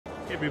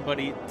Hey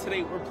everybody,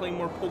 today we're playing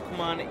more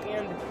Pokemon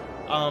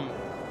and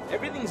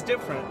everything's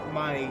different.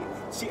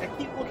 See, I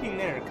keep looking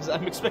there because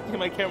I'm expecting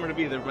my camera to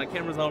be there, but my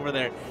camera's over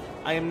there.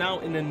 I am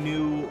now in a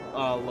new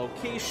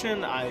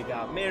location. I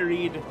got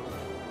married,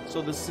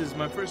 so this is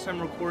my first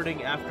time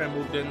recording after I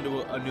moved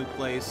into a new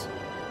place.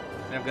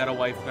 And I've got a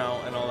wife now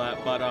and all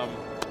that, but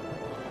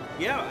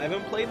yeah, I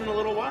haven't played in a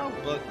little while,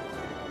 but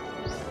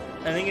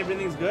I think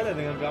everything's good. I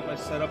think I've got my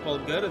setup all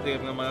good. I think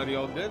I've got my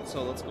audio all good.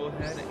 So let's go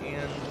ahead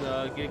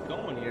and get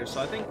going here.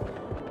 So I think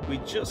we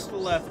just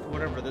left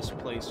whatever this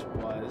place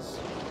was.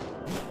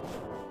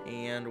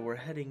 And we're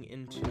heading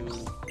into,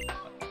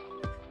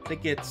 I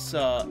think it's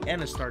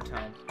Anistar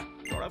Town.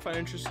 You know what I find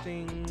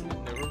interesting?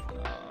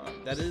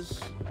 That is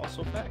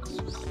also facts.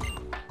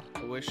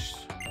 I wish,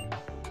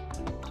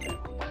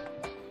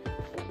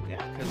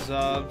 yeah,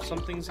 because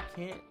some things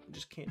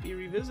just can't be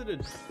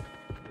revisited.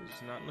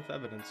 There's not enough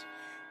evidence.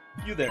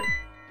 You there.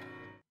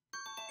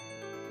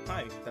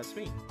 Hi, that's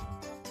me.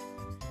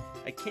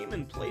 I came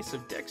in place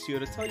of Dexio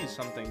to tell you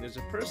something. There's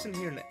a person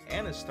here in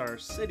Anistar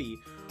City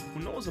who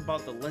knows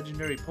about the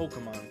legendary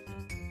Pokemon.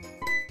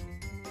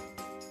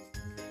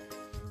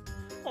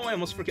 Oh, I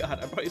almost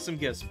forgot. I brought you some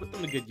gifts. Put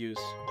them to good use.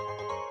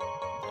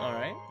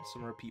 Alright,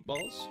 some repeat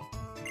balls.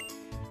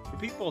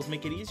 Repeat balls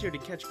make it easier to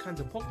catch kinds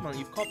of Pokemon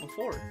you've caught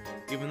before.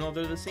 Even though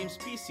they're the same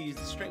species,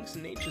 the strengths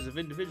and natures of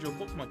individual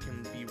Pokemon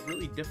can be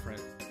really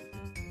different.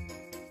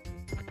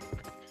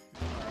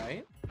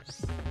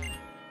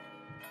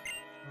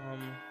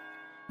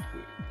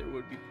 There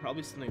would be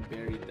probably something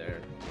buried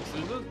there.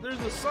 So there's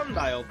a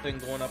sundial thing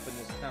going up in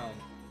this town.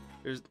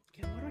 Why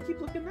do I keep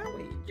looking that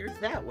way? You're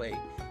that way. You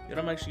know what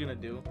I'm actually gonna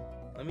do?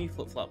 Let me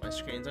flip-flop my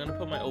screens. I'm gonna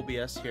put my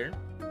OBS here.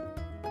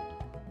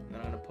 And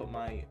then I'm gonna put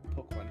my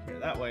Pokemon here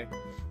that way.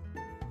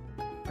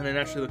 And then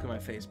actually look at my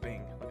face.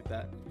 Bing. Look at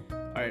that.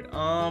 Alright,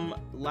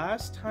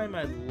 last time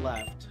I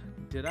left,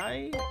 did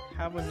I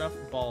have enough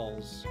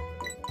balls?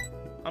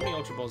 How many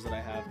Ultra Balls did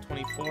I have?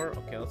 24?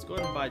 Okay, let's go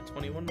ahead and buy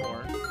 21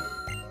 more.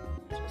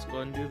 So let's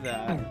go ahead and do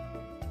that.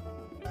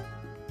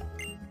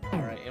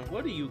 Alright, and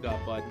what do you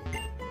got, bud?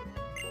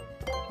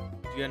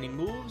 You got any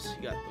moves?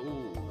 You got...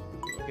 Ooh.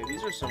 Okay,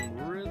 these are some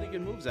really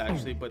good moves,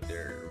 actually, but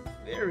they're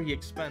very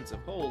expensive.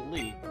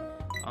 Holy.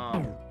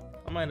 I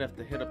might have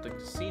to hit up the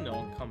casino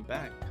and come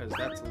back, because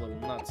that's a little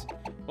nuts.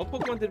 What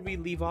Pokemon did we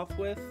leave off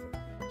with?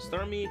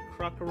 Starmie,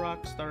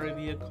 Krokorok,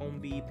 Staravia,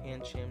 Combee,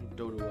 Pancham,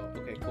 Doduo.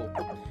 Okay, cool.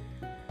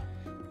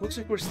 Looks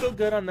like we're still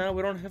good on that.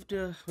 We don't have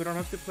to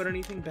put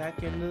anything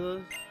back into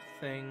the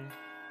thing.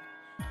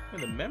 Oh,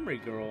 the memory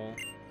girl.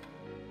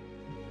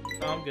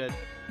 No, I'm good.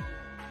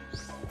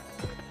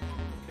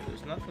 Okay,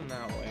 there's nothing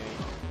that way.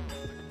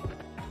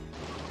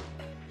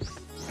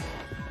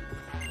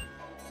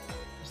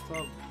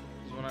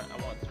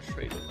 I want to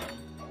trade with them.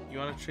 You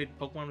want to trade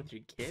Pokemon with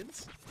your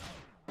kids?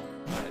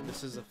 Alright,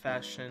 this is a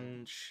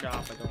fashion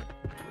shop. I don't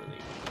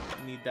really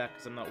need that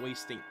because I'm not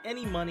wasting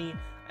any money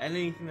on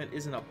anything that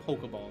isn't a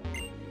Pokeball.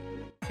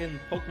 Hidden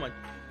Pokemon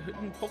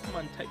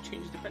type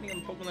changes depending on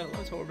the Pokemon that it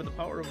learns. However, the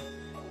power of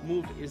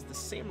move is the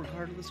same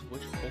regardless of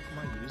which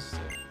Pokemon uses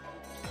it.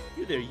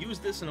 You there, use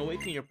this and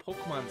awaken your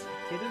Pokemon's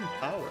hidden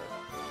power.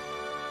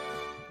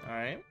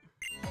 Alright.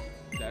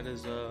 That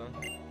is,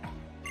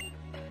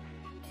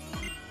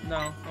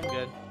 no, I'm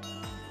good.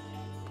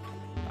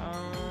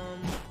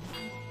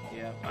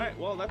 Yeah. Alright,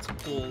 well, that's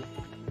cool.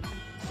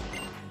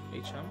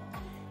 HM.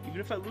 Even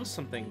if I lose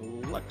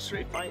something,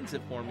 Luxray finds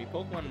it for me.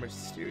 Pokemon are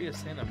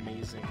mysterious and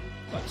amazing.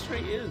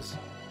 Luxray is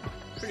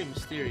pretty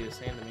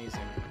mysterious and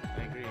amazing.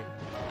 I agree.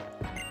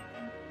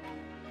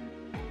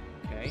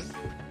 Okay.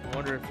 I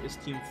wonder if is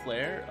Team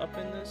Flare up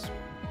in this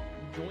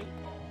joint?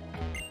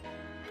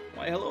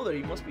 Why, hello there.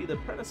 You must be the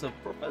apprentice of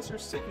Professor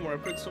Sycamore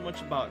I've heard so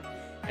much about.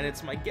 And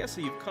it's my guess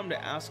that you've come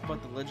to ask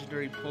about the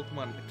legendary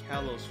Pokemon of the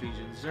Kalos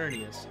region,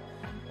 Xerneas.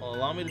 Well,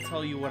 allow me to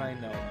tell you what I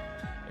know.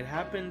 It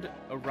happened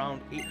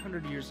around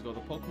 800 years ago. The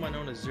Pokemon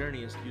known as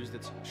Xerneas used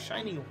its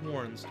shining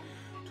horns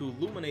to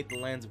illuminate the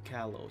lands of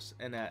Kalos,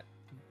 and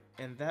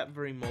in that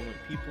very moment,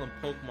 people and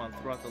Pokemon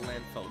throughout the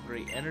land felt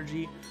great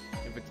energy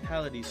and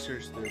vitality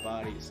surge through their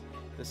bodies.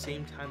 At the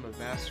same time, a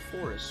vast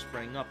forest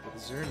sprang up with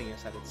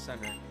Xerneas at its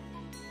center.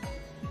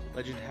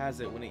 Legend has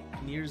it, when it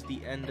nears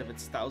the end of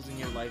its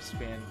 1,000-year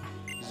lifespan,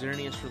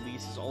 Xerneas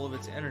releases all of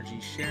its energy,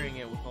 sharing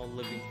it with all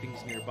living things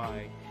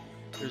nearby.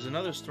 There's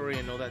another story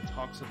I know that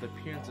talks of the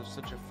appearance of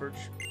such a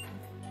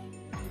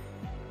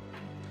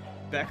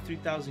Back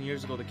 3,000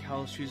 years ago, the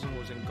Kalos region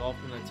was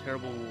engulfed in a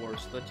terrible war.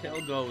 So the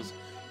tale goes,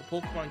 the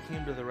Pokemon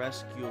came to the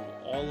rescue of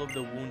all of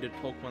the wounded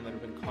Pokemon that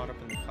have been caught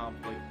up in the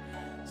conflict.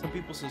 Some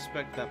people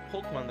suspect that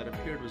Pokemon that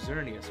appeared was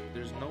Xerneas, but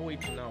there's no way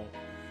to know.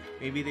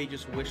 Maybe they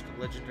just wished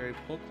the legendary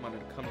Pokemon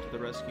had come to the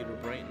rescue to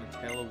brighten the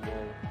tale of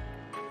woe.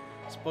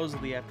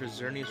 Supposedly, after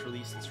Xerneas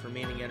released its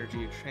remaining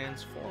energy, it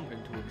transformed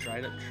into a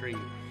dried-up tree.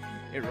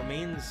 It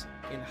remains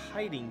in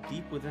hiding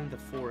deep within the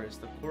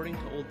forest, according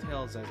to old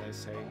tales, as I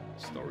say.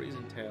 Stories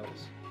and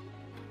tales.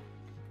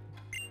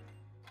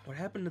 What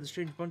happened to the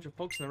strange bunch of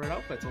folks in the red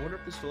outfits? I wonder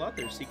if they're still out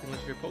there seeking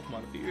legendary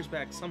Pokemon. A few years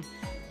back, some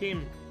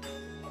came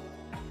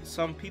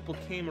some people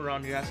came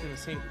around here asking the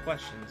same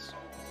questions.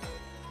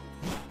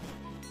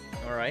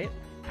 Alright.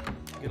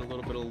 Get a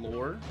little bit of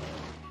lore.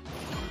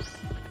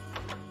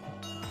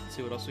 Let's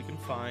see what else we can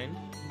find.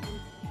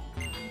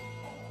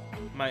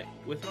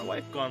 With my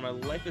wife gone, my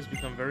life has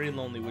become very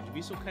lonely. Would you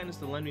be so kind as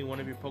to lend me one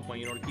of your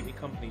Pokemon in order to keep me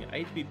company? I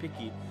hate to be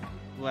picky,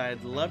 but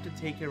I'd love to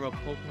take care of a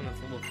Pokemon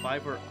that's level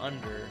 5 or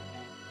under.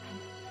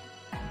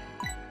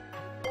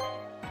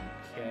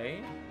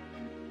 Okay.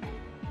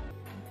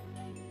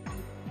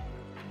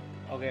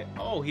 Okay.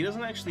 Oh, he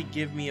doesn't actually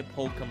give me a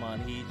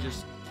Pokemon. He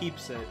just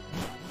keeps it,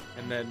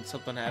 and then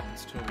something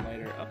happens to him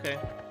later. Okay.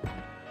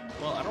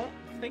 Well, I don't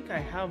think I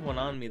have one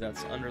on me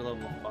that's under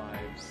level 5.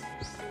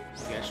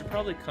 Okay, I should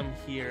probably come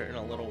here in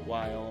a little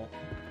while.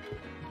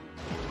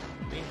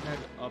 Let me head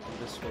up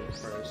this way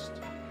first.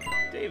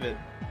 David,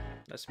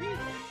 that's me.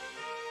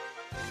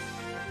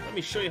 Let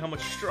me show you how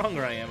much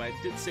stronger I am. I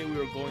did say we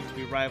were going to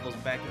be rivals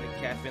back in the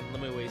cafe in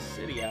Limaway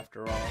City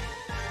after all.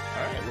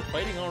 Alright, we're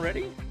fighting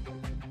already?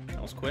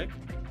 That was quick.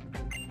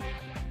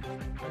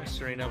 Alright,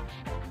 Serena.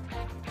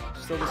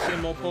 Still the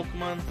same old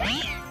Pokemon? Got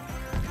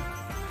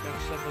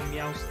yourself a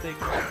Meowstic.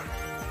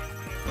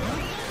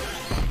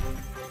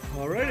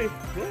 Alrighty,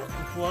 well,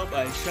 pull up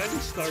my shiny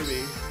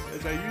Starmie,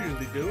 as I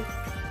usually do.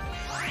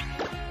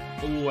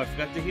 Ooh, I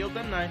forgot to heal,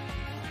 didn't I?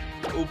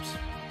 Oops.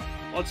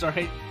 Oh, it's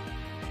alright.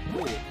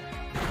 Ooh.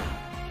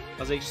 I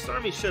was like,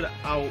 Starmie should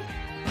out.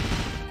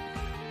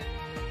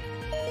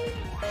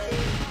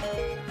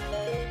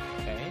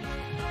 Okay.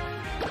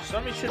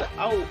 Starmie should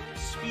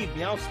outspeed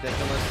Meowstic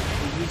unless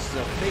he uses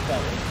a fake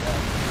out like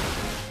that.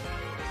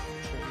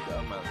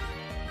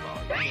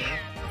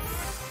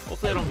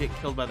 Hopefully I don't get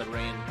killed by the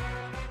rain.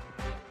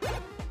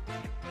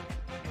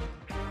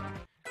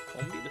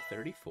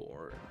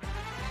 34.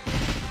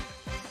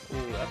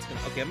 Ooh, that's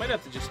gonna... Okay, I might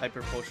have to just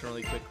Hyper Potion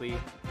really quickly.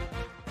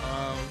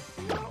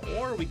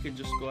 Or we could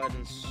just go ahead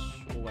and...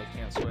 Oh, I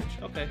can't switch.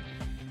 Okay.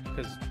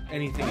 Because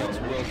anything else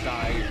will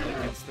die,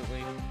 like,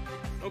 instantly.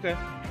 Okay.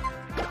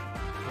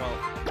 Well,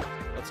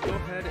 let's go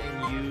ahead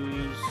and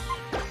use...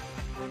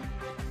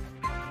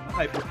 a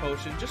Hyper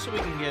Potion, just so we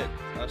can get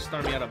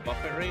Starmie out of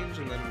buffet range,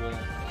 and then we'll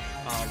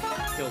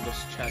kill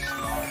this chest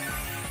off.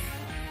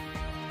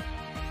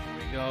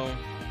 There we go.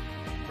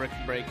 Brick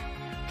break.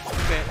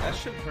 Okay, that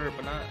should hurt,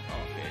 but not...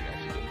 Oh, okay, it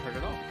actually didn't hurt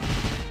at all.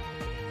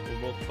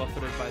 We're both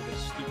buffeted by this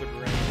stupid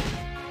rain.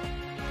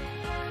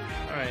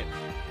 Alright.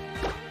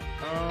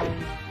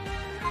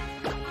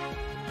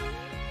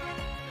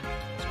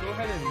 Let's go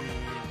ahead and...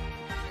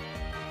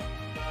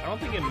 I don't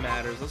think it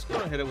matters. Let's go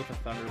ahead and hit it with a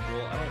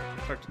Thunderbolt. I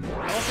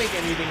don't think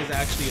anything is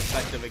actually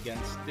effective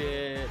against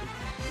it.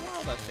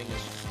 Well, that thing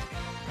is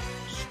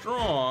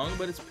strong,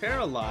 but it's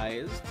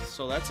paralyzed,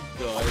 so that's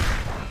good.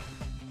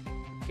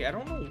 Okay, I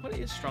don't know what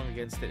is strong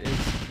against it.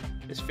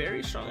 Is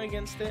Fairy strong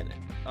against it?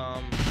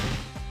 I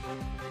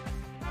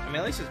mean,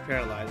 at least it's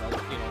paralyzed. I'll,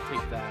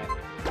 take that.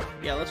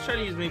 Yeah, let's try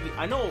to use maybe...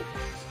 I know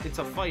it's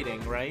a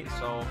fighting, right?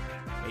 So,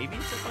 maybe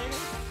it's a fighting?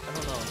 I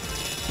don't know.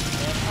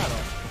 I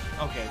don't...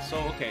 Okay, so,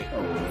 okay.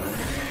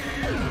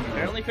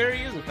 Apparently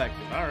Fairy is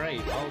effective.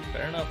 Alright, well,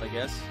 fair enough, I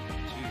guess.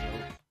 Jeez,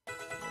 I'm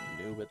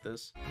a noob at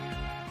this.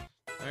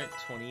 Alright,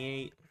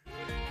 28.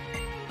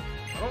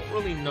 I don't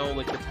really know,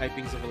 like, the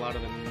typings of a lot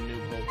of the new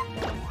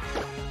Pokemon.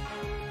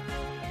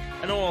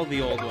 I know all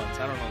the old ones.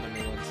 I don't know the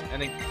new ones.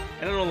 And I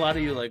don't know a lot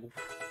of you, like,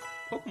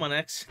 Pokemon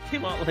X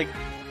came out, like,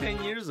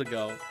 10 years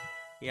ago.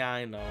 Yeah,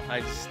 I know.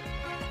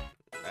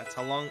 That's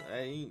how long...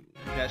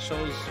 that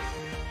shows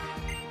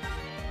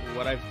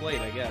what I've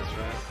played, I guess,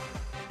 right?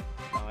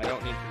 No, I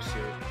don't need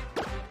Pursuit.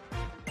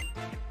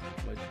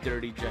 I'm a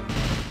dirty Gen 1.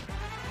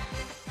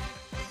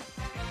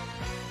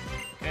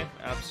 Okay,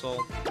 Absol.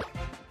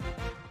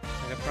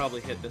 I could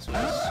probably hit this with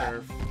a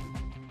Surf.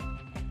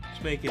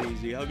 Just make it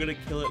easy. I'm gonna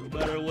kill it no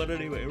matter what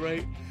anyway,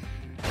 right?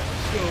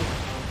 So,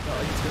 not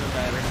like it's gonna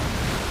matter.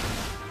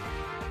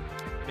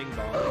 Bing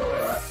bong.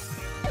 Right.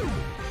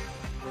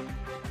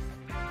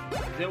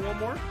 Is there one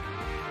more?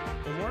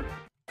 One more?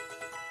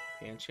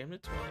 Pancham to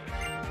 20.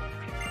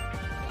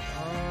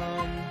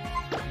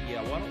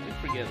 Yeah, why don't we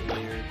forget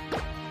Leer?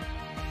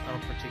 I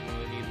don't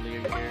particularly need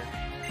Leer here.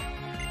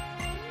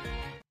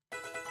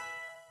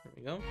 There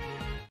we go.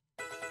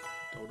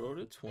 Dodo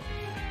to 20.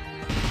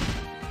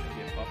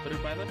 Get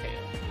buffeted by the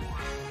hail.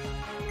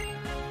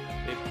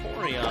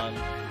 Vaporeon.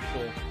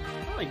 Cool.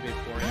 I like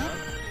Vaporeon.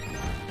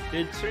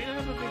 Did Serena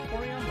have a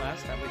Vaporeon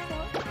last time we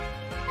fought?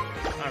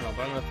 I don't know,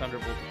 but I'm gonna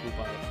Thunderbolt to poop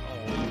out.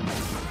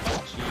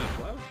 Oh, gee,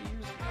 why would you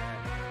use that?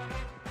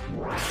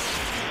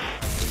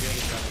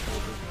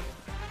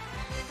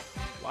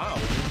 Wow, it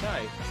didn't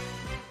die.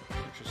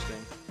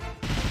 Interesting.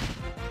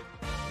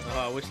 Oh,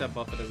 I wish that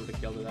buffet would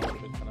have killed it. That would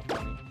have been kind of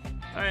funny.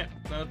 Alright,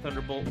 another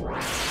Thunderbolt.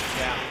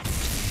 Yeah.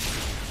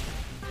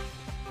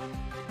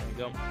 There we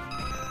go.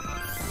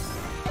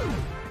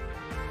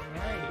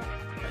 Alright.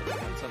 Nice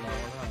defense on that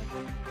one,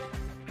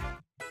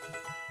 huh?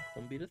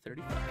 Home beat at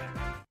 35.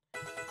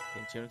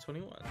 Pancham to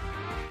 21.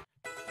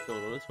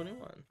 Dodo to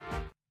 21.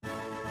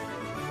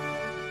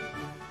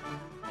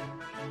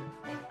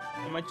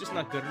 I Am I just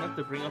not good enough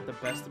to bring out the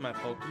best of my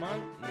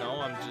Pokemon? No,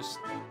 I'm just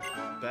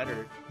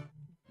better.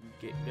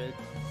 Get good.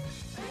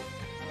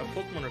 Our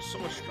Pokemon are so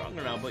much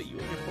stronger now, but you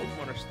and your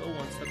Pokemon are still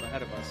one step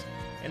ahead of us.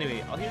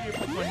 Anyway, I'll heal your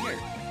Pokemon here.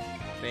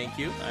 Thank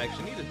you. I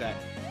actually needed that.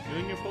 You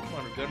and your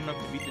Pokemon are good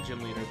enough to beat the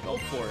gym leader. Go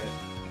for it.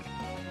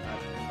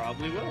 I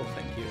probably will.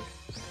 Thank you.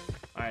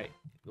 Alright.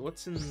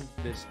 What's in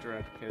this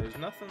direction? Okay, there's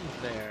nothing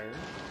there.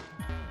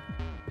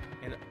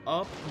 And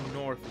up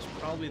north is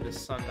probably the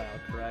sundial,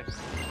 correct?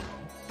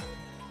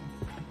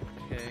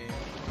 Okay.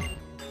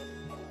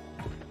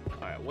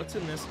 Alright, what's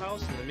in this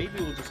house? And then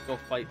maybe we'll just go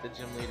fight the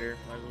gym leader.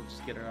 Might as well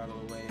just get her out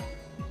of the way.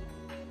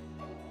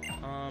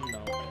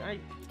 No.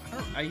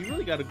 I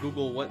really gotta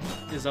Google what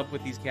is up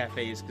with these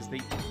cafes, because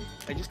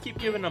I just keep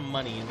giving them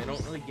money and they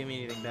don't really give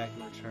me anything back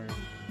in return.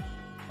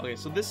 Okay,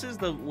 so this is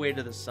the way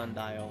to the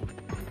sundial.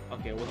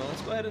 Okay, well then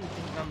let's go ahead and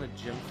take down the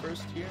gym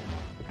first here.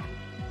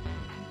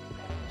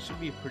 Should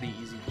be a pretty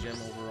easy gym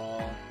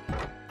overall.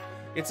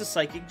 It's a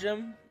psychic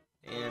gym,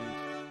 and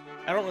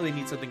I don't really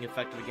need something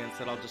effective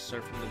against it. I'll just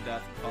surf him to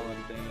death and call it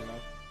a day, you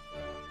know?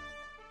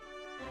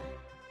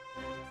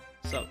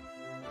 So,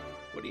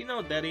 what do you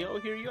know, Daddy? Oh,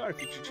 here you are,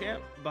 future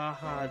champ.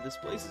 Baha, this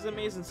place is a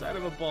maze inside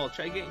of a ball.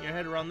 Try getting your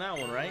head around that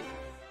one, right?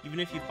 Even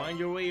if you find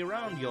your way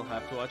around, you'll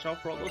have to watch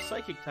out for all those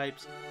psychic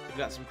types. They've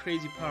got some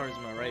crazy powers,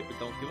 am I right? But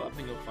don't give up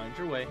and you'll find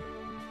your way.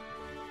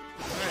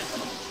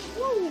 Alright.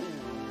 Woo!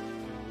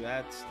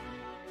 That's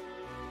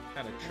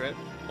kind of trip.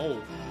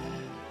 Oh.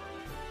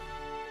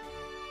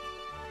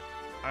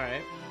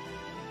 Alright.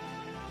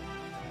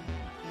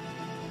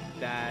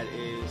 That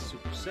is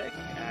super sick,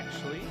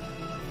 actually.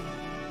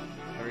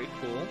 Very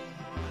cool.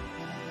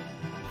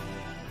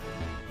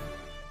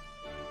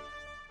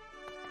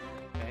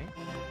 Okay.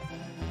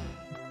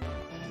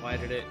 Why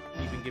did it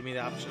even give me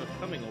the option of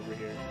coming over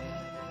here?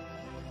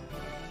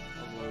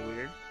 A little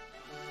weird.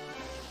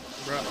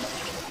 Bro.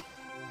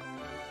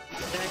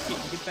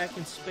 Get back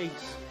in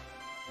space.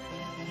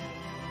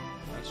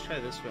 Let's try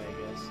this way,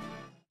 I guess.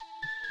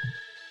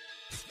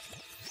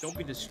 Don't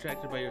be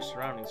distracted by your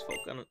surroundings.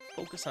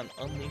 Focus on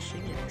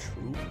unleashing your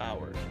true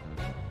power.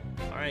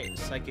 Alright,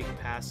 Psychic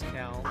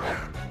Pascal.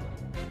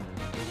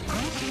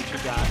 See what you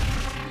got.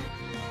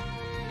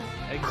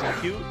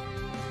 Execute.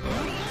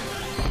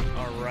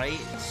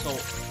 Alright, so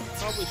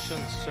probably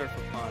shouldn't surf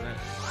upon it.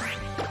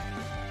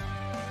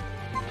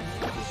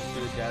 Just do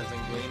a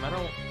Dazzling Gleam. I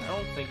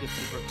don't think it's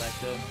super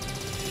effective.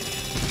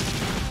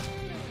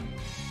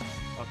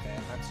 Okay,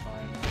 that's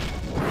fine.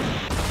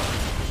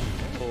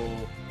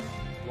 Oh,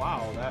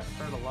 wow, that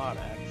hurt a lot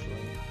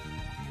actually.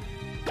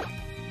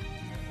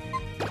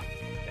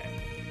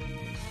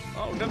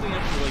 Oh, definitely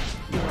have to like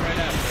heal right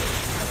after.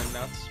 It's kind of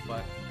nuts,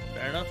 but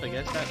fair enough. I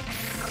guess that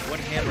one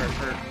hammer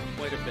hurt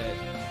quite a bit.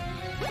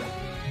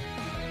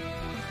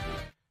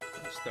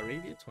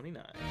 Staravia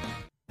 29.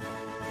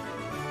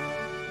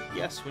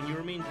 Yes, when you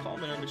remain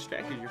calm and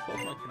undistracted, your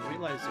Pokemon can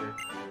realize their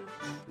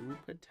true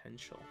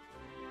potential.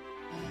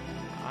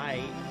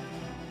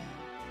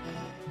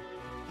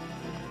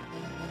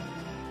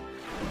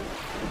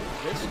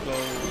 This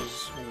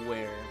goes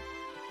where?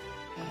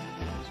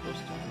 This goes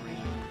to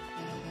green.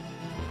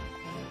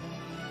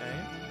 Okay.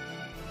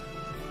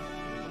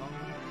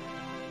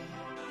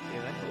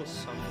 Yeah, that goes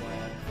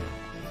somewhere.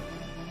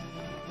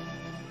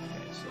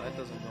 Okay, so that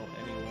doesn't go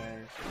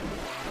anywhere.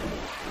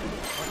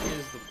 What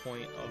is the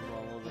point of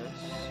all of this?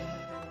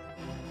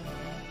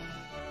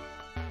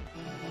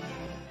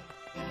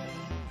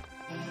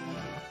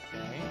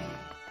 Okay.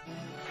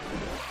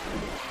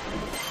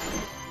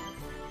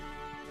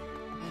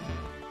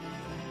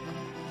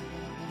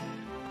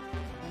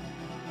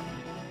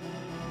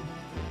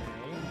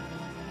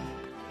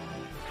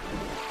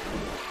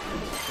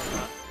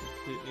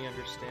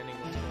 Understanding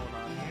what's going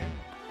on here.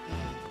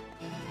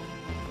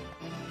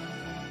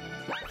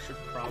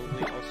 Should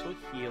probably also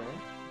heal.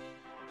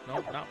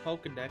 Nope, not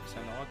Pokedex. I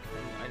know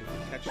I'm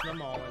catching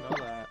them all. I know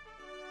that.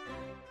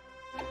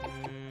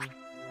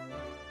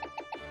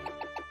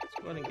 Let's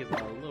go ahead and give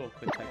it a little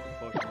quick technical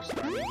potion to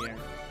Starmie here.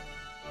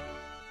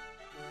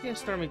 Yeah,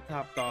 Starmie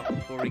topped off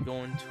before we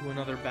go into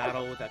another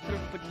battle with that.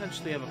 Could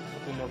potentially have a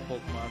couple more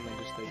Pokemon than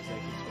just the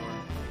Executor.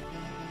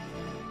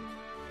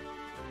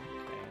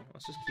 Okay,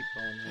 let's just keep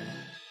going here.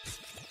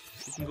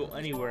 You can go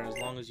anywhere as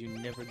long as you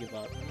never give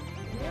up.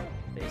 Yeah,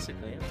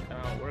 basically, that's kind of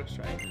how it works,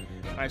 right?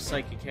 Alright,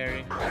 Psychic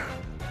Harry.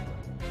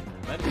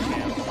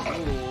 Metacam.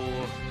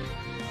 Ooh.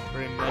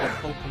 Very meta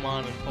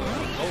Pokemon and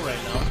Pokemon Go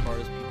right now as far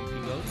as PvP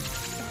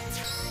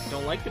goes.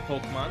 Don't like the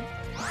Pokemon.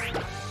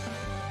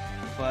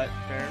 But,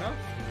 fair enough.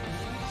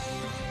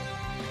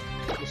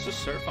 Let's just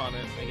surf on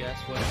it, I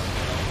guess. What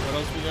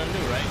else we gonna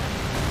do, right?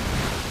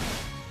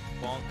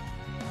 Bonk.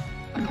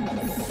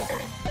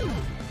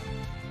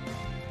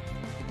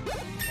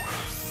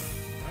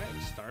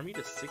 Starmie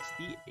to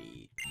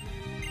 68.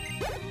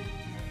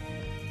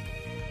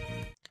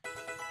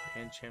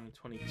 Pancham to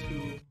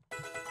 22.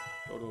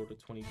 Dodo to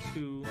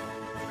 22.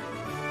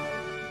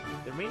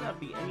 There may not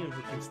be anyone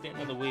who can stand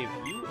in the way of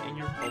you and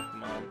your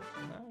Pokemon.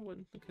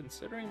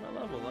 Considering my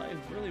level, I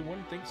really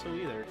wouldn't think so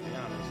either, to be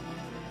honest.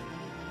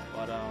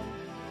 But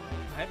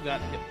I've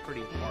gotten hit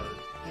pretty hard.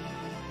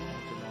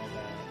 To know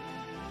that.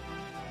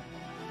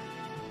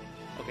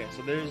 Okay,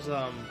 so there's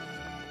a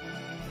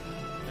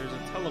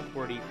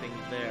teleporty thing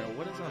there.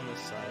 What is on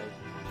this side?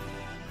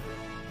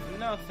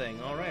 Nothing.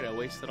 Alright, I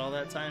wasted all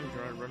that time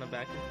running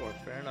back and forth.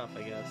 Fair enough,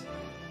 I guess.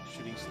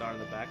 Shooting star in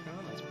the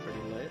background. That's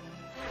pretty lit.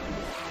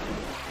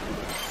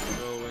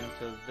 Go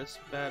into this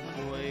bad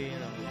boy,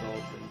 and then we go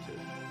up into...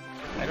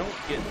 I don't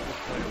get the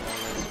point of all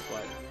this,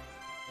 but...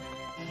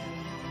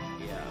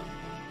 yeah.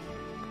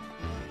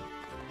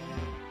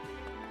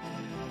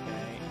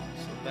 Okay,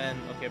 so then...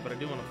 okay, but I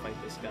do want to fight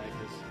this guy,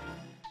 because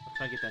I'm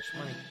trying to get that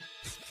money.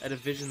 I had a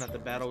vision that the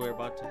battle we're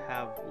about to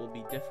have will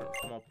be different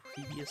from all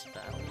previous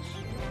battles.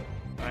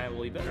 Alright,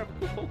 well, you better have a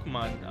cool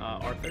Pokemon,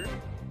 Arthur.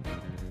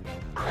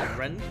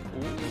 Ren.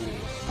 Ooh.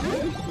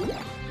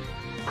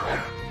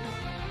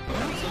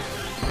 That's a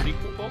pretty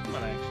cool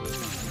Pokemon, actually.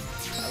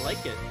 I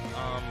like it.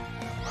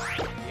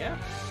 Yeah.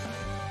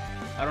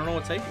 I don't know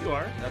what type you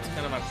are. That's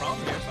kind of my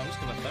problem here, so I'm just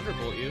gonna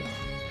Thunderbolt you.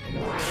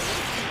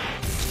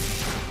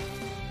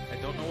 I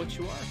don't know what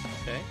you are.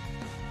 Okay.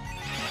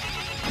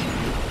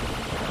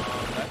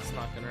 That's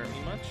not gonna hurt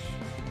me much,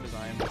 because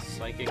I am a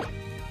Psychic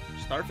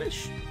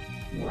Starfish.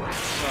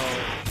 So,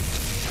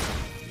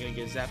 you're gonna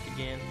get zapped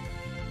again.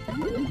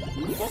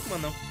 Cool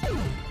Pokemon, though.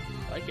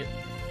 I like it.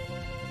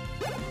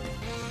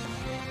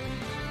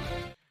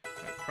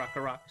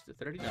 Crocorox to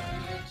 39,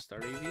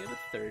 Staravia to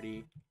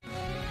 30,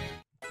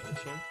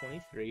 H1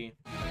 23,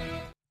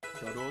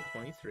 Dodo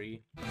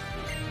 23.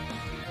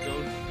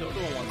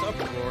 Dodo wants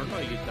Uproar. No,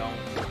 you don't.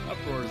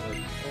 Uproar is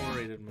an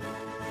overrated move.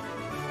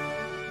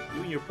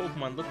 You and your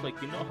Pokemon look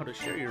like you know how to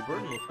share your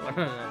burden with one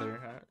another.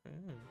 Huh?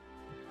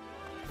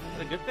 Is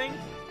that a good thing?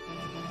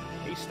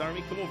 Hey,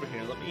 Starmie, come over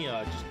here. Let me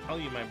just tell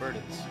you my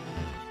burdens.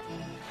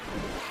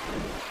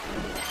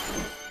 I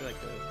feel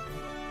like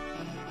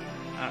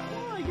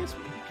well, I guess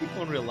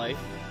people in real life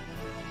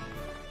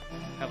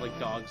have like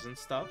dogs and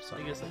stuff, so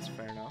I guess that's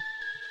fair enough.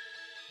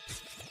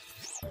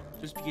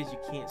 Just because you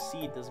can't see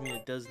it doesn't mean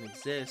it doesn't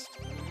exist.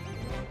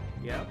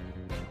 Yeah.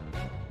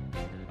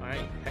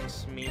 Alright,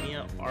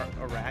 Hexmania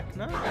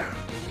Arachna.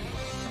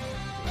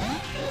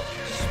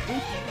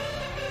 Spooky.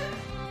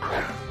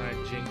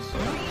 Alright, Jinx.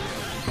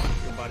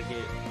 You're about to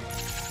get...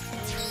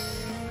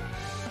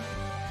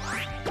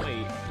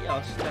 wait, yeah,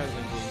 let's just have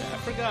them doing that. I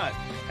forgot.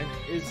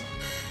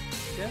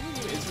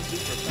 Definitely isn't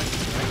super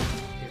effective, right?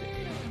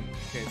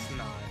 Okay, it's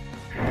not.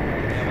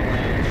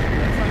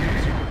 That's not gonna be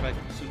super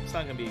effective. So it's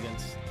not gonna be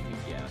against me.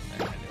 Yeah,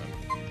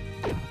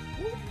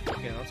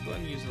 okay, let's go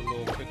ahead and use a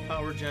little quick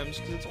power gems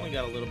because it's only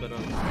got a little bit of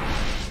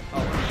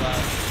power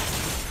left.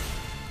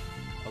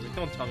 I was like,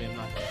 don't tell me I'm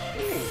not.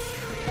 Ooh.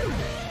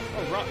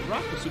 Oh,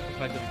 Rock was super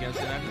effective against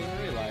it. I didn't even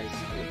realize.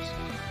 Oops.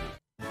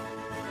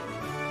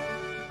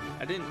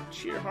 I didn't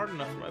cheer hard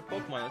enough for my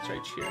Pokemon. That's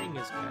right. Cheering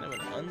is kind of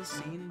an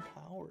unseen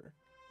power.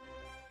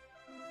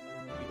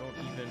 You don't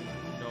even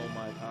know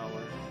my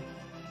power.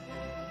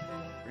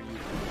 Or you...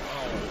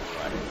 oh,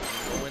 I didn't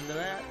go into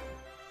that.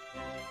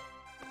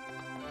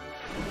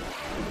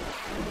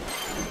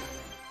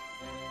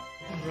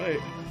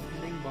 Alright.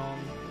 Bing bong.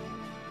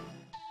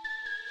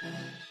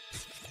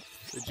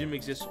 The gym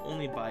exists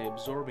only by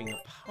absorbing the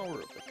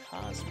power of the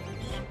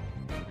cosmos.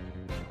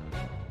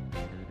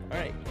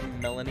 Alright,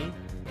 Melanie.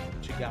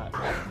 What you got?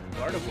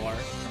 Gardevoir.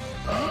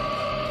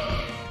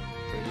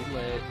 Pretty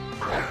lit.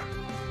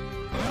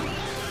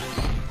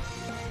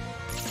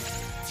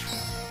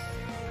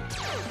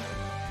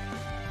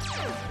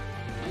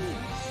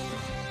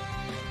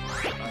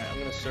 Alright, I'm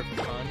gonna surf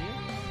upon you.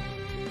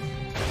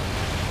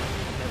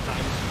 That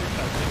time super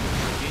touching, which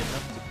should be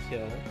enough to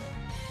kill.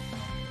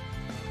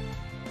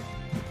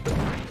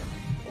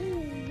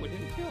 Ooh, it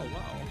didn't kill.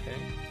 Wow, okay.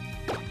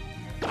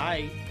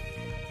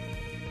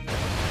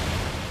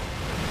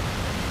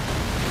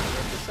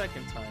 Surf the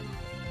second time.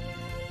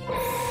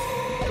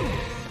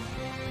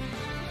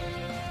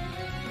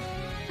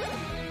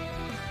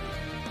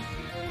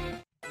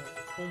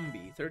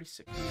 Combi,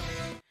 36.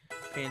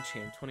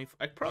 Panchan, 24.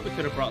 I probably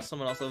could have brought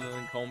someone else other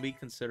than Combi,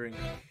 considering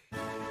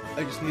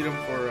I just need him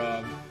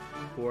for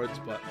boards,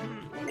 but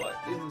what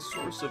is the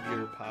source of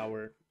your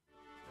power?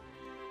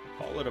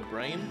 Call it a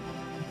brain?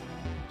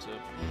 It's a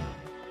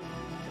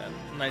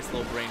nice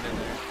little brain in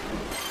there.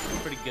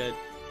 Pretty good.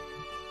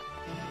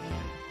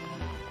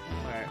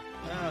 Alright,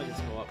 now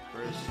let's go up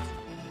first.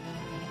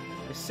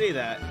 I say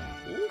that.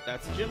 Ooh,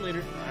 that's the gym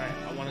leader. Alright,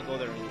 I want to go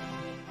there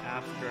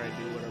after I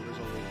do whatever's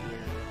over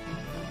here.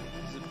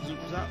 Zip, zoop,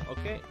 zap.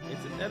 Okay,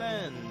 it's a dead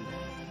end.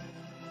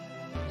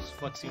 Just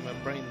flexing my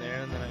brain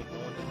there, and then I go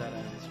into dead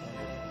end. It's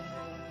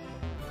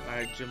wonderful.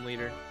 Alright, gym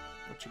leader.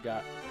 What you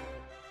got?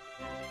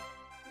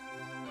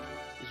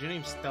 Is your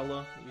name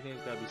Stella? Your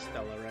name's gotta be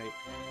Stella, right?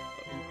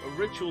 A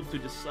ritual to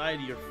decide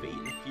your fate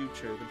and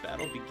future. The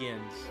battle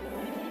begins.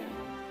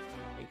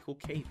 Hey, cool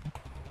cape.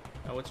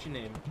 Now, what's your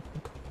name?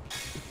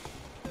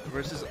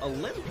 Versus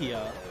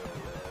Olympia.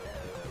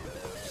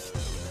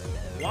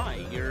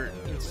 Why? You're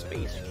in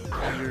space.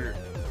 You're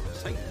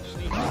Psychic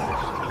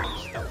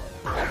Stella.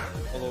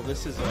 Although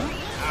this is an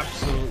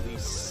absolutely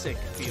sick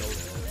field.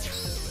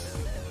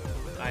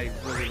 I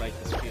really like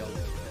this field.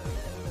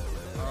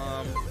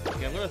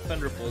 Okay, I'm gonna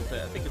Thunderbolt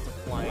it. I think it's a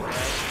flying, right?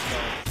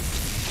 So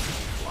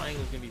flying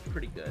is gonna be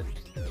pretty good.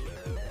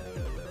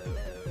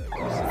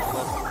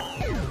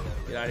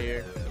 Get out of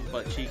here, you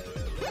butt cheek.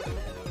 I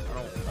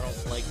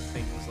don't like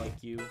things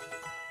like you.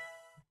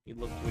 You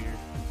look weird.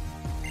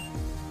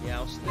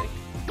 Yow stick.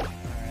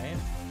 Alright.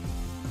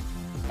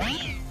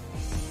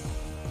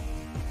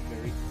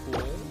 Very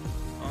cool.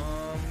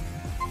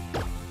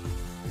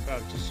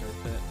 Probably just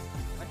surf it.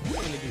 I think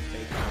I'm gonna do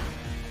fake.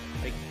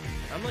 Like,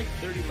 I'm like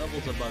 30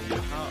 levels above you.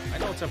 How? I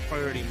know it's a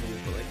priority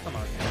move, but like, come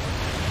on, man.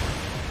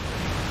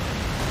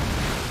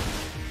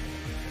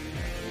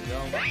 There we go.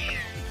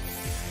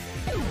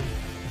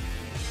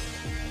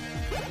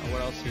 Oh,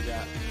 what else you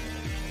got?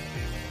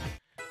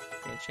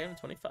 Enchantment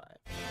 25.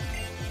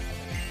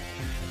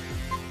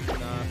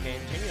 Nah,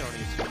 Enchantment, you don't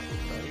need to.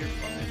 You're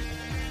fine.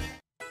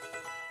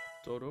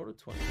 Dodo to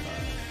 25.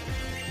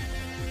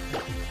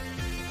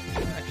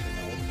 Actually,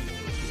 no, we'll keep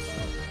 25.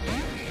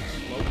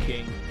 Slow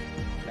King.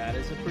 That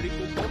is a pretty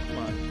cool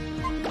Pokemon.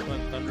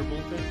 When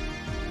Thunderbolt it.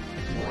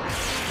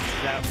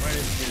 That right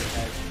into your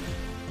head.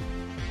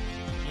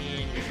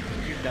 And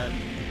you're done.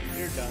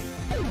 You're done.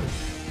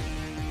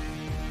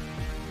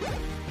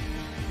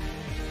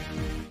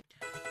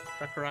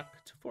 Rock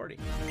to 40.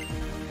 No,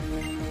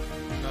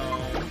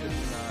 it does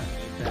not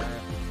need that.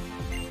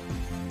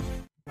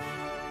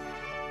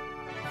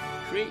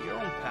 Create your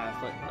own path.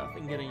 Let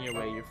nothing get in your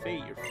way. Your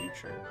fate, your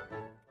future.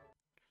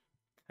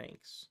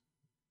 Thanks.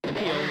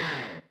 Yo,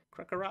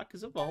 Krokorok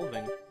is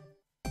evolving.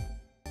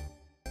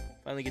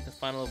 Finally get the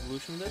final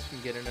evolution of this. We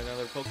can get in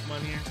another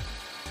Pokemon here.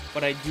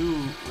 But I do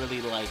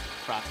really like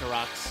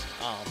Krokorok's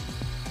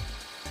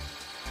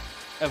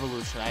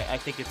evolution. I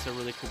think it's a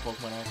really cool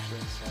Pokemon actually.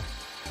 So.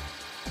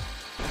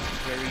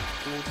 Very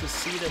cool to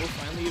see that we're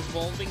finally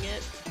evolving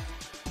it.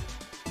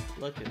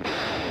 Look at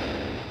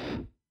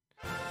that.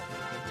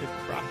 Into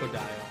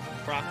Crocodile.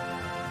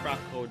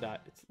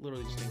 Crocodile. It's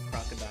literally just named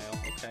Crocodile.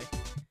 Okay.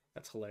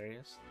 That's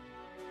hilarious.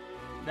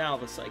 Now,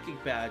 the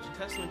Psychic Badge. A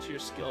testament to your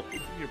skill.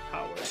 Proof of your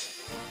power.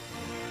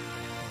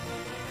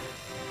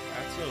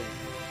 That's a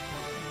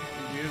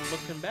weird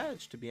looking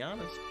badge, to be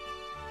honest.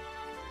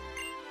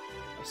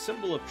 A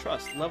symbol of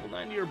trust. Level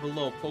 90 or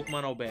below.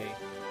 Pokemon obey.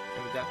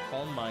 And we got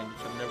Calm Mind,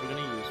 which I'm never going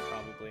to use,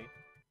 probably.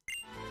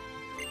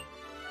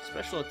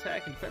 Special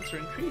attack and defense are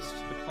increased.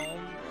 The Calm...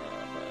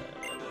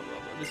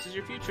 this is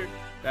your future.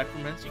 Back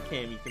from whence you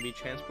came. You can be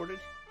transported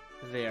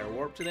there.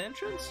 Warp to the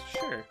entrance?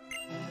 Sure.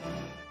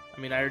 I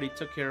mean, I already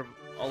took care of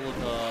all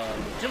of the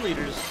gym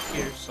leaders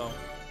here, so...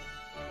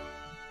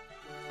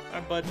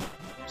 Alright, bud.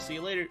 See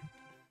you later.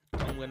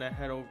 I'm going to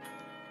head over...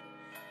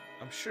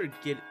 I'm sure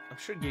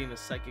getting the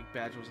Psychic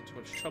Badge wasn't too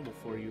much trouble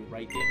for you,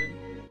 right, David?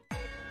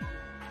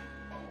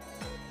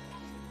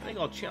 I think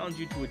I'll challenge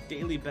you to a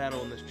daily battle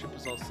when this trip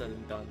is all said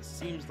and done.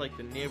 Seems like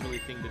the neighborly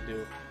thing to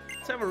do.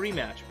 Let's have a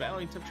rematch.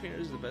 Battling tough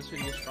trainers is the best way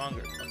to get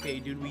stronger. Okay,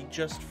 dude, we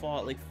just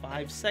fought like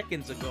 5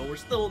 seconds ago. We're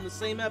still in the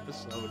same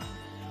episode.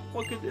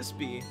 What could this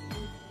be?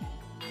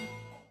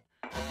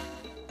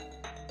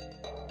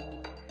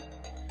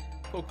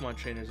 Pokemon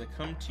trainers, I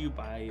come to you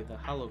by the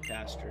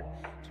Holocaster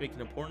to make an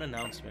important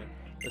announcement.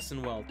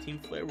 Listen well, Team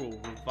Flare will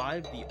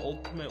revive the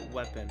ultimate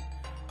weapon.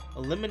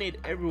 Eliminate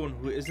everyone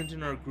who isn't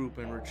in our group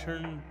and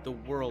return the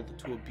world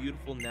to a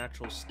beautiful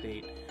natural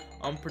state.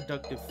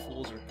 Unproductive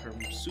fools are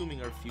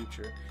consuming our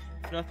future.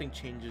 If nothing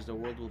changes, the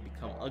world will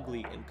become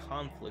ugly and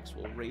conflicts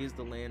will raise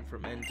the land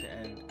from end to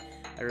end.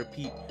 I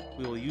repeat,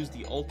 we will use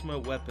the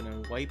ultimate weapon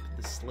and wipe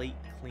the slate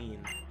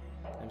clean.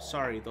 I'm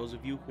sorry, those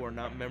of you who are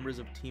not members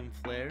of Team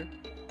Flare,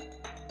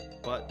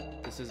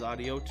 but this is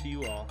audio to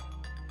you all.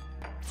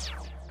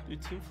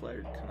 Dude, Team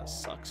Flare kinda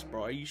sucks,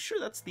 bro. Are you sure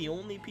that's the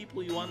only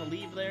people you want to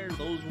leave there?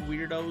 Those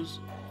weirdos?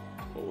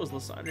 What was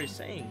Lysandre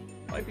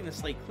saying? Wiping the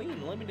slate clean,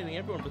 eliminating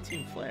everyone but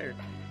Team Flare.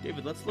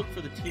 David, let's look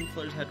for the Team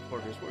Flare's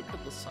headquarters. Where could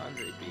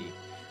Lysandre be?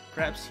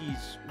 Perhaps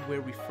he's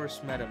where we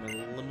first met him,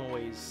 in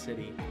Limoges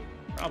City.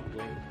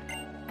 Probably.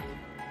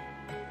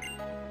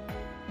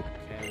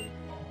 Okay.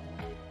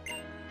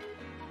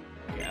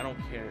 Okay, I don't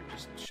care.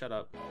 Just shut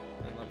up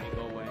and let me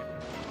go away.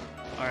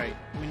 Alright,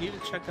 we need to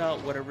check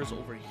out whatever's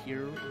over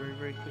here very,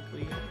 very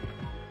quickly.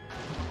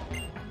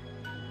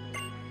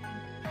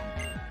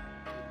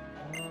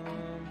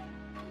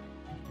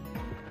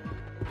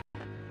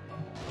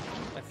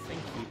 I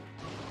think we...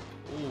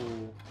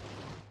 Ooh.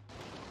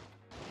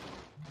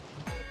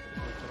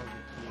 There's nothing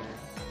over here.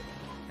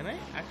 Can I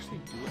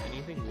actually do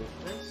anything with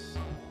this?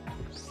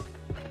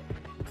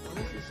 What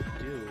does this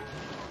do?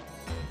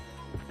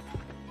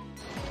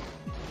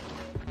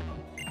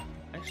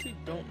 I actually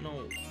don't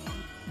know.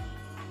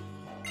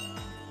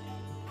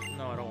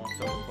 No, I don't want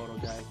to photo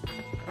guy.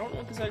 I don't know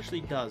what this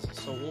actually does,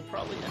 so we'll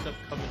probably end up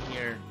coming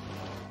here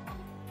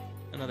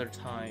another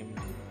time,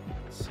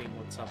 seeing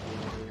what's up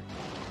over here.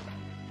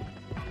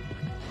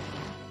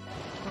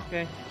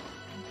 Okay.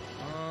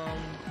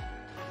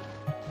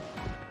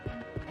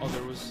 Oh,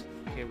 there was...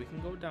 Okay, Okay, we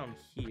can go down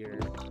here.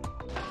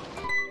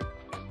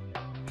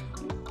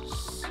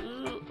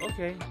 So,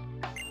 okay.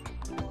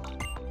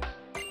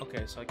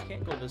 Okay, so I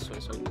can't go this way,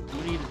 so I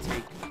do need to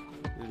take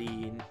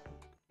the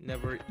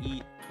never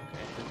eat.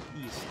 Okay,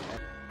 the east.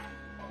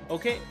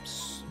 Okay,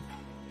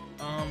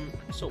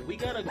 so we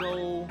gotta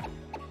go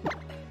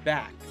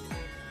back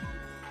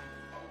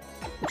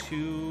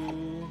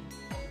to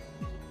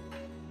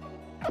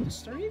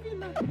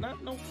Staravia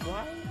not know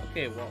fly?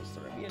 Okay, well,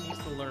 Staravia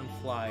needs to learn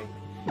fly.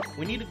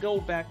 We need to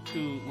go back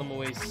to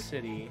Limoe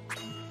City.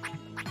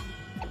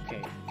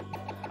 Okay,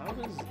 how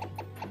does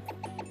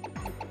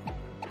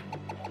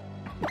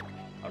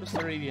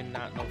Staravia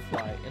not know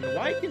fly? And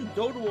why can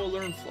Doduo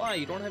learn fly?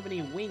 You don't have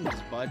any wings,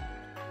 bud.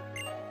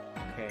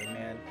 Okay,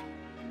 man.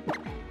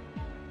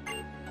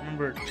 I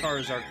remember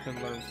Charizard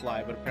couldn't learn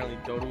fly, but apparently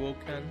Doduo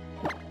can.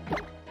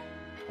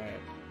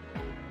 Alright.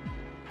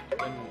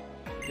 Then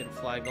get a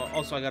fly going.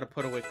 Also, I gotta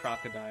put away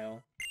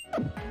Crocodile.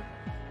 So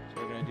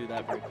we're gonna do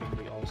that very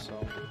quickly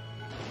also.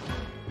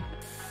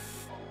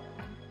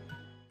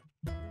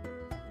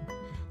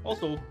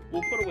 Also,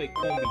 we'll put away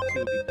Combi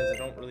too, because I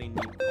don't really need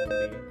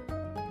Combi.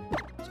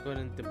 Let's go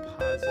ahead and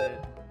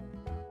deposit.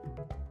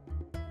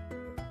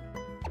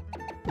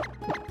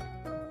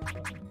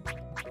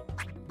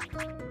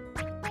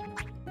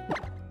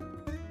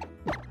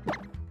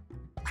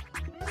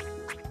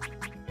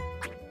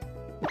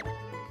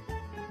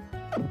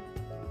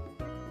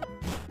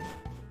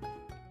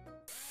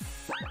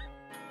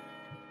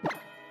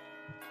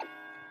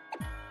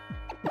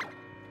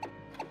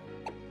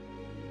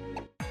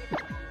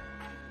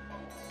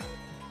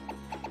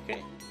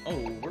 Okay. Oh,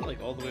 we're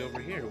like all the way over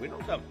here. We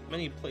don't got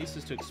many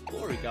places to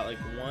explore. We got like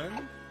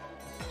 1,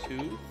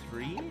 2,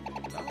 3.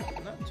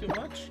 Not too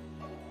much.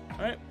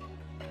 Alright.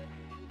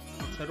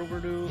 Let's head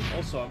over to...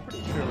 Also, I'm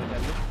pretty sure like I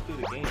looked through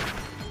the game.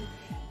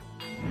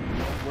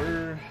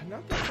 We're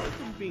not that far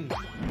from being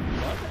done,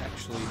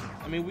 actually.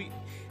 I mean, we...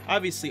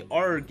 Obviously,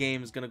 our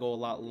game is going to go a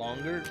lot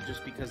longer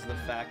just because of the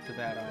fact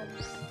that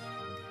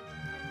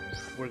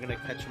we're going to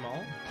catch them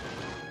all.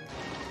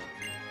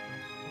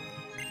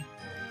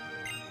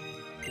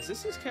 Is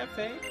this his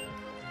cafe?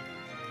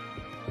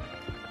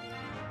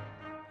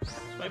 This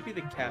might be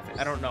the cafe.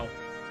 I don't know.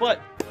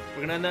 But we're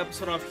going to end the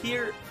episode off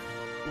here.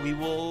 We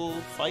will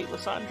fight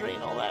Lysandre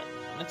and all that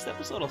next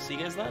episode. I'll see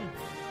you guys then.